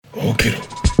Okiru.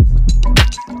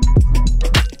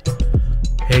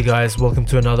 Hey guys, welcome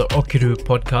to another Okiru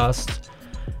podcast.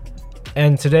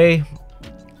 And today,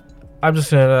 I'm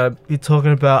just gonna be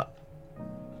talking about,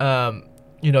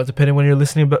 depending when you're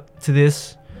listening to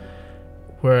this,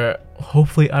 we're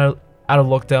hopefully out of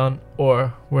lockdown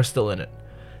or we're still in it.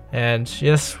 And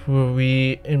yes,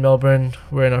 we in Melbourne,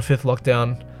 we're in our 5th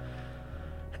lockdown,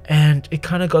 and it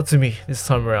kind of got to me this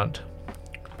time around.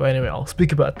 But anyway, I'll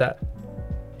speak about that.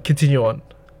 Continue on,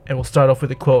 and we'll start off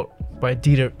with a quote by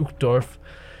Dieter Uchtdorf.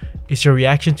 It's your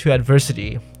reaction to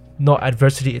adversity, not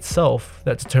adversity itself,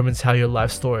 that determines how your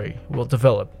life story will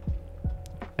develop.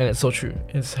 And it's so true.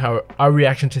 It's how our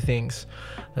reaction to things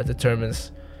that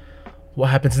determines what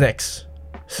happens next.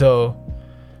 So,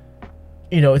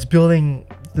 it's building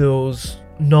those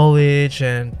knowledge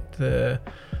and the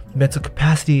mental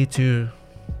capacity to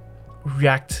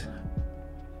react,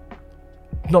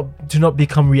 not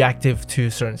become reactive to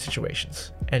certain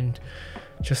situations, and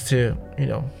just to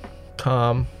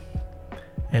calm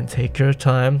and take your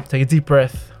time, take a deep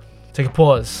breath, take a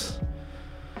pause,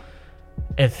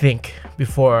 and think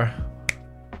before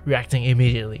reacting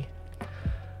immediately.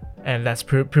 And that's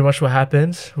pretty much what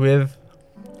happened with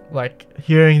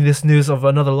hearing this news of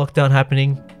another lockdown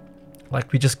happening.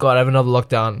 We just got out of another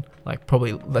lockdown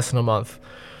probably less than a month,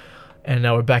 and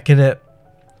now we're back in it.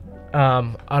 I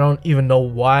don't even know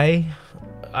why.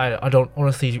 I don't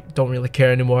really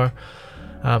care anymore.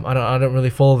 I don't really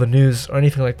follow the news or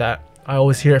anything like that. I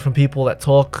always hear it from people that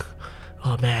talk,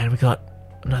 oh man, we got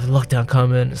another lockdown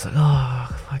coming. It's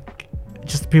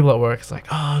just people at work. It's I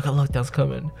got lockdowns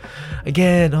coming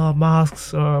again. Oh,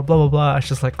 masks or blah blah blah. It's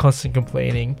just constant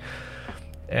complaining,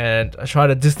 and I try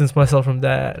to distance myself from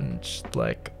that and just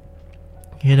let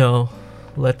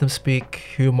them speak.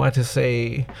 Who am I to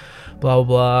say blah blah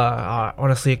blah?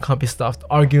 Honestly, it can't be stopped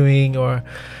arguing or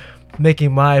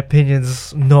making my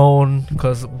opinions known,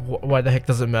 because why the heck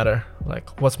does it matter?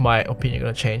 What's my opinion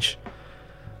gonna change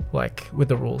with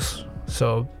the rules?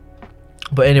 So,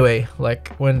 but anyway,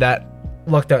 when that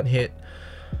lockdown hit,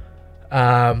 it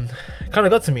kind of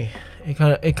got to me. It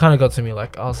kind of got to me. I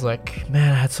was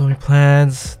man, I had so many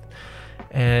plans,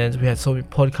 and we had so many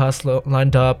podcasts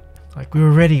lined up. We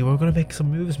were ready. We were gonna make some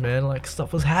moves, man.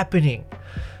 Stuff was happening,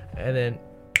 and then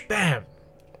bam,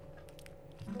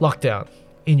 lockdown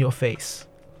in your face.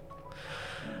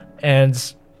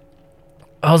 And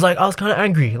I was kind of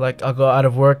angry. I got out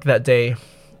of work that day,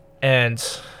 and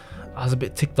I was a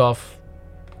bit ticked off.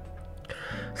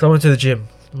 So I went to the gym.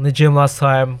 In the gym last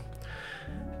time,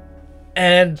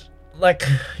 and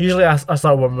usually I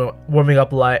start warming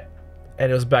up light,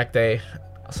 and it was back day.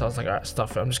 So I was alright,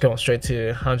 stuff it. I'm just going straight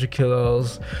to 100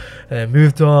 kilos, and then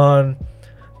moved on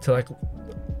to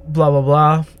blah blah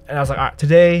blah. And I was alright,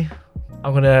 today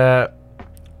I'm gonna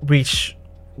reach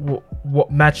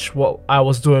match what I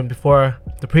was doing before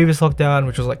the previous lockdown,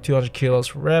 which was 200 kilos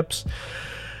for reps.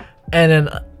 And then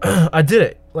I did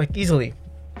it easily.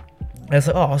 And it's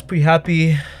I was pretty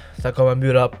happy. So I got my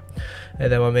mood up, and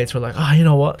then my mates were you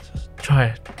know what, just try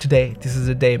it today. This is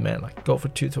the day, man. Go for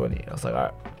 220. I was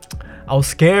alright. I was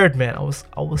scared, man. I was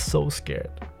so scared.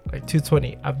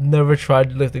 220. I've never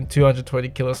tried lifting 220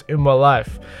 kilos in my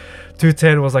life.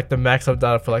 210 was the max I've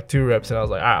done for 2 reps, and I was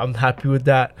alright, I'm happy with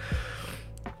that.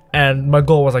 And my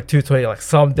goal was 220,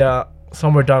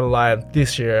 somewhere down the line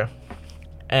this year.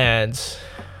 And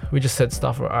we just said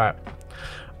stuff for alright,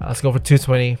 let's go for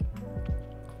 220.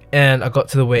 And I got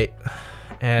to the weight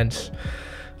and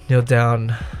kneeled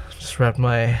down, just wrapped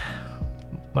my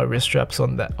wrist straps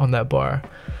on that bar.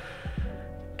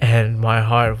 And my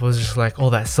heart was just all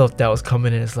that self-doubt was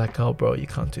coming in. It's oh bro, you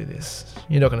can't do this.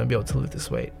 You're not gonna be able to lift this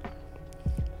weight.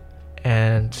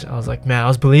 And I was man, I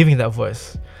was believing that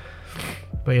voice.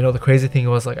 But the crazy thing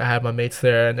was I had my mates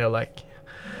there, and they're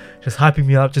just hyping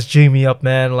me up, just geeing me up,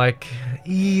 man.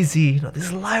 Easy, this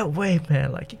is lightweight,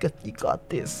 man. You got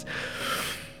this.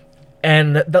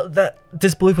 And that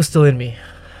disbelief was still in me.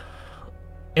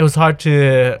 It was hard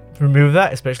to remove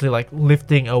that, especially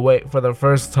lifting a weight for the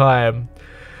first time.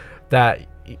 That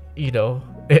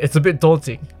it's a bit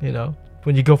daunting,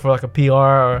 when you go for a PR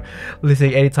or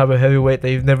lifting any type of heavy weight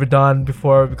that you've never done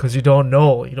before, because you don't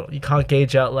know, you can't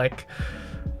gauge out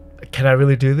can I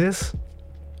really do this?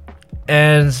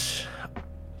 And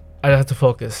I have to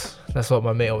focus. That's what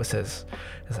my mate always says.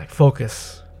 It's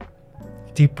focus,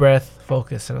 deep breath,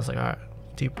 focus. And I was alright,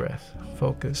 deep breath,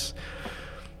 focus.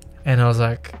 And I was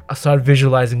I started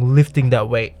visualizing lifting that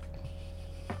weight,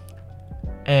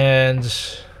 and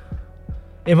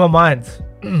in my mind,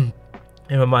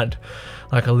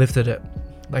 I lifted it,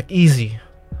 easy,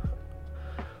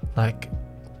 and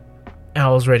I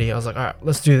was ready. I was alright,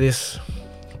 let's do this.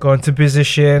 go into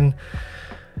position,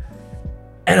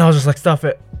 and I was just like, stuff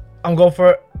it, I'm going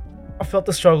for it. I felt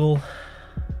the struggle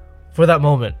for that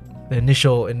moment, the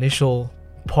initial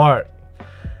part,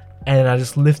 and I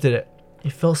just lifted it.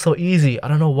 It felt so easy. I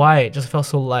don't know why, it just felt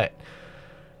so light.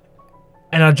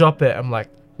 And I drop it. I'm like,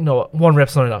 no, one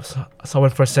rep's not enough. So I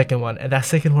went for a second one, and that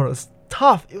second one was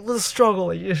tough. It was a struggle.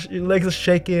 Like your legs are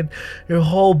shaking, your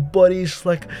whole body's just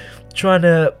like trying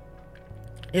to,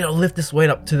 lift this weight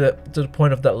up to the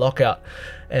point of that lockout.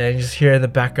 And you just hear in the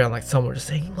background like someone just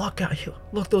saying, lock out,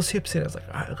 lock those hips in. I was like,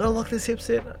 alright, I gotta lock these hips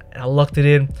in. And I locked it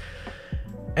in,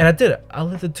 and I did it. I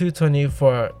lifted 220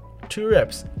 for 2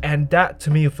 reps, and that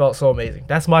to me felt so amazing.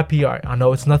 That's my PR. I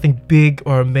know it's nothing big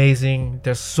or amazing.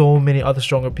 There's so many other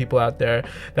stronger people out there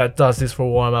that does this for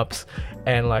warm-ups,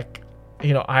 and like,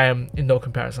 I am in no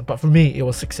comparison. But for me, it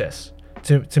was success.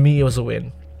 To me, it was a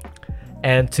win.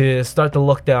 And to start the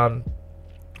lockdown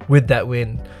with that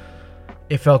win,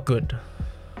 it felt good.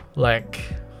 Like,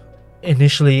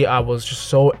 initially I was just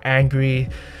so angry,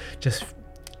 just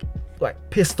like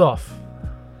pissed off,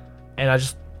 and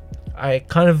I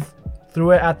kind of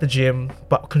threw it at the gym,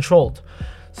 but controlled.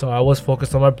 So I was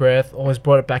focused on my breath, always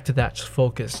brought it back to that, just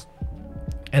focus.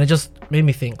 And it just made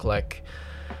me think like,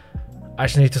 I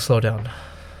just need to slow down.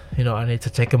 I need to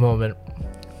take a moment,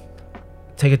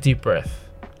 take a deep breath,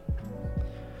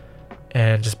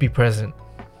 and just be present.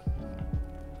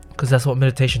 Because that's what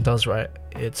meditation does, right?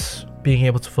 It's being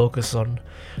able to focus on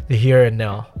the here and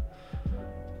now.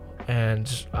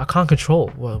 And I can't control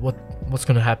what's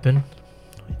going to happen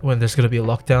when there's going to be a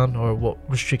lockdown, or what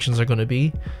restrictions are going to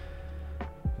be.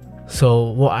 So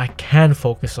what I can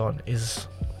focus on is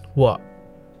what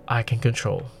I can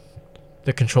control,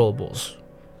 the controllables.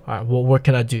 All right, what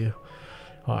can I do?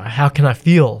 All right, how can I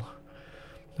feel?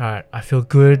 All right, I feel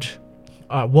good.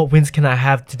 All right, what wins can I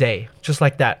have today? Just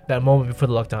like that moment before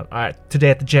the lockdown. All right, today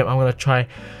at the gym, I'm going to try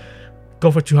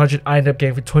go for 200. I end up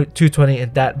getting for 220,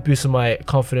 and that boosted my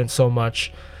confidence so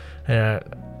much.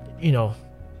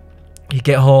 You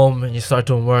get home and you start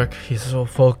doing work, you're so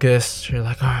focused, you're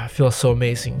like, I feel so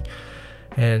amazing.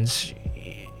 And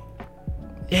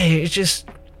yeah, it's just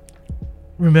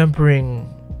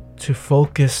remembering to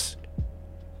focus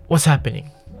what's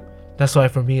happening. That's why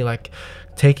for me, like,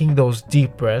 taking those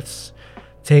deep breaths,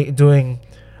 doing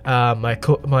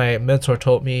my mentor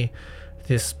taught me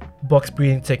this box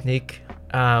breathing technique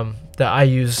that I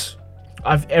use.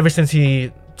 Ever since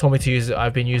he told me to use it,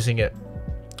 I've been using it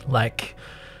like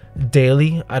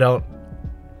daily. I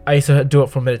used to do it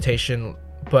for meditation,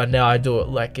 but now I do it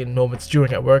like in moments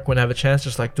during at work when I have a chance,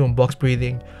 just like doing box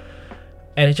breathing,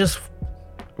 and it just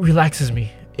relaxes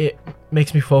me. It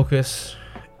makes me focus,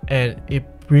 and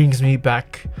it brings me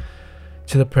back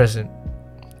to the present.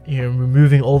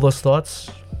 Removing all those thoughts,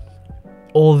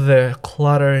 all the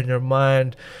clutter in your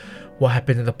mind, what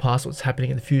happened in the past, what's happening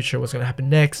in the future, what's going to happen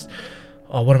next,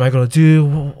 what am I going to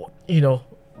do.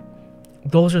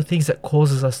 Those are things that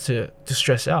causes us to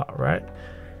stress out, right?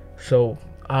 So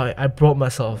I brought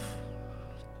myself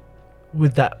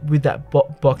with that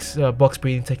box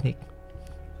breathing technique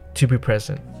to be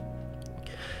present.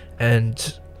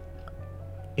 And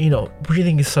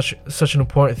breathing is such an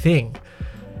important thing.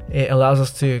 It allows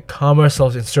us to calm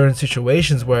ourselves in certain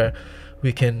situations where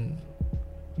we can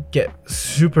get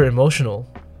super emotional,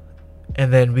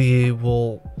 and then we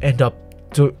will end up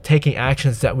taking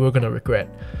actions that we're going to regret.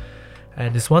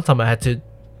 And this one time I had to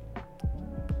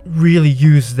really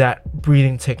use that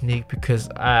breathing technique because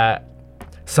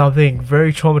something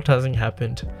very traumatizing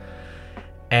happened,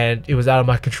 and it was out of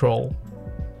my control,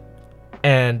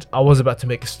 and I was about to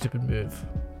make a stupid move,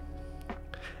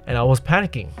 and I was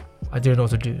panicking. I didn't know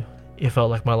what to do. It felt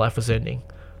like my life was ending,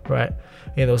 right?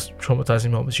 In those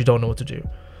traumatizing moments, you don't know what to do.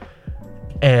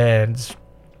 And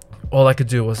all I could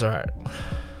do was, alright,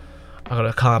 I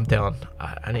gotta calm down.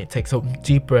 I need to take some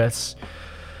deep breaths,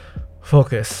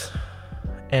 focus,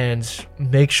 and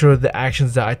make sure the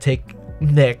actions that I take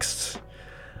next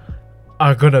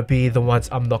are gonna be the ones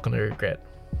I'm not gonna regret,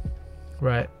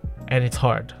 right? And it's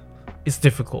hard. It's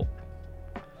difficult.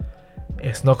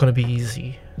 It's not gonna be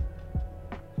easy.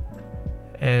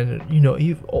 And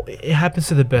it happens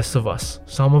to the best of us.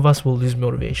 Some of us will lose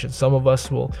motivation. Some of us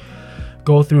will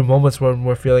go through moments when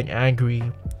we're feeling angry,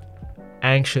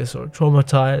 anxious, or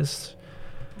traumatized.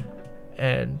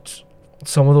 And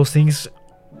some of those things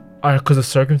are because of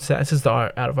circumstances that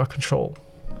are out of our control.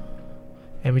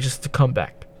 And we just have to come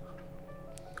back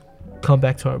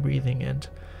to our breathing and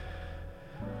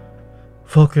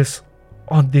focus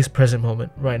on this present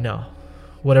moment right now,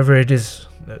 whatever it is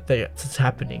that's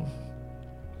happening.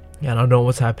 I don't know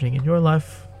what's happening in your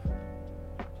life.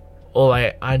 All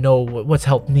I know what's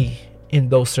helped me in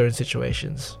those certain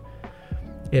situations.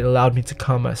 It allowed me to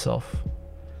calm myself,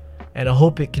 and I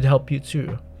hope it can help you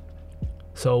too.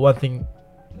 So one thing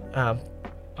I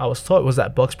was taught was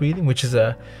that box breathing, which is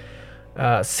a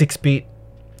 6-beat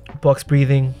box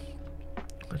breathing.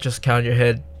 Just count your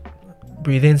head,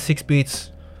 breathe in 6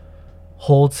 beats,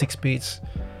 hold 6 beats,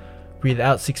 breathe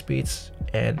out 6 beats,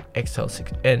 and exhale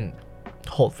 6, and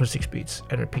hold for 6 beats,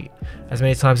 and repeat as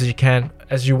many times as you can,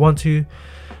 as you want to, and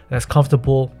as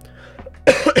comfortable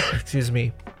excuse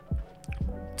me,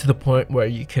 to the point where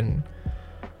you can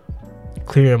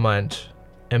clear your mind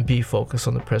and be focused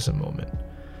on the present moment.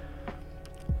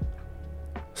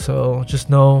 So just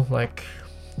know, like,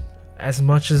 as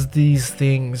much as these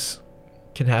things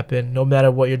can happen, no matter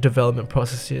what your development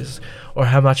process is or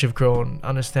how much you've grown,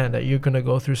 understand that you're gonna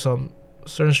go through some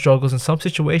certain struggles, and some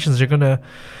situations are gonna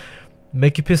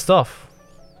make you pissed off.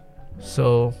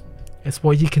 So it's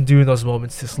what you can do in those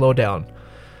moments to slow down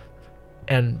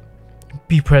and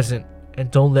be present, and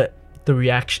don't let the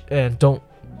reaction, and don't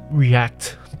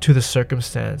react to the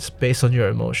circumstance based on your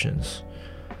emotions,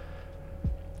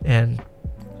 and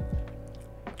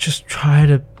just try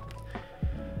to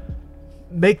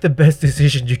make the best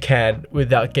decision you can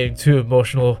without getting too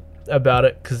emotional about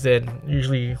it, because then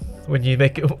usually when you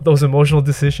make those emotional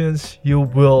decisions, you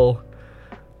will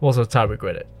most of the time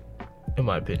regret it, in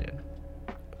my opinion.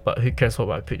 But who cares what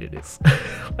my opinion is?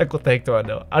 Like, what the heck do I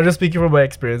know? I'm just speaking from my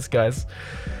experience, guys.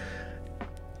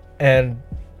 And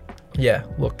yeah,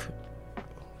 look,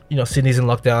 you know, Sydney's in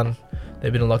lockdown.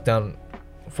 They've been in lockdown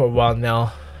for a while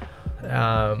now.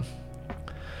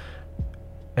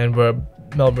 And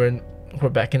Melbourne, we're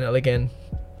back in it again.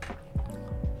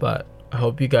 But I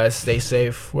hope you guys stay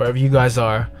safe wherever you guys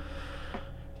are.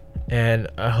 And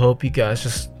I hope you guys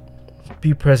just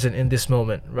be present in this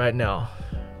moment right now,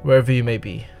 wherever you may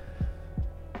be.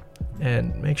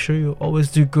 And make sure you always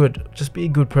do good. Just be a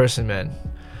good person, man.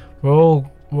 We're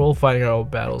all fighting our own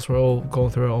battles. We're all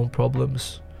going through our own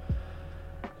problems.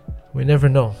 We never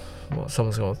know what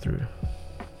someone's going through.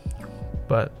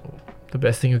 But the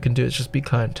best thing you can do is just be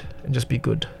kind and just be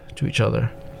good to each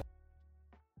other.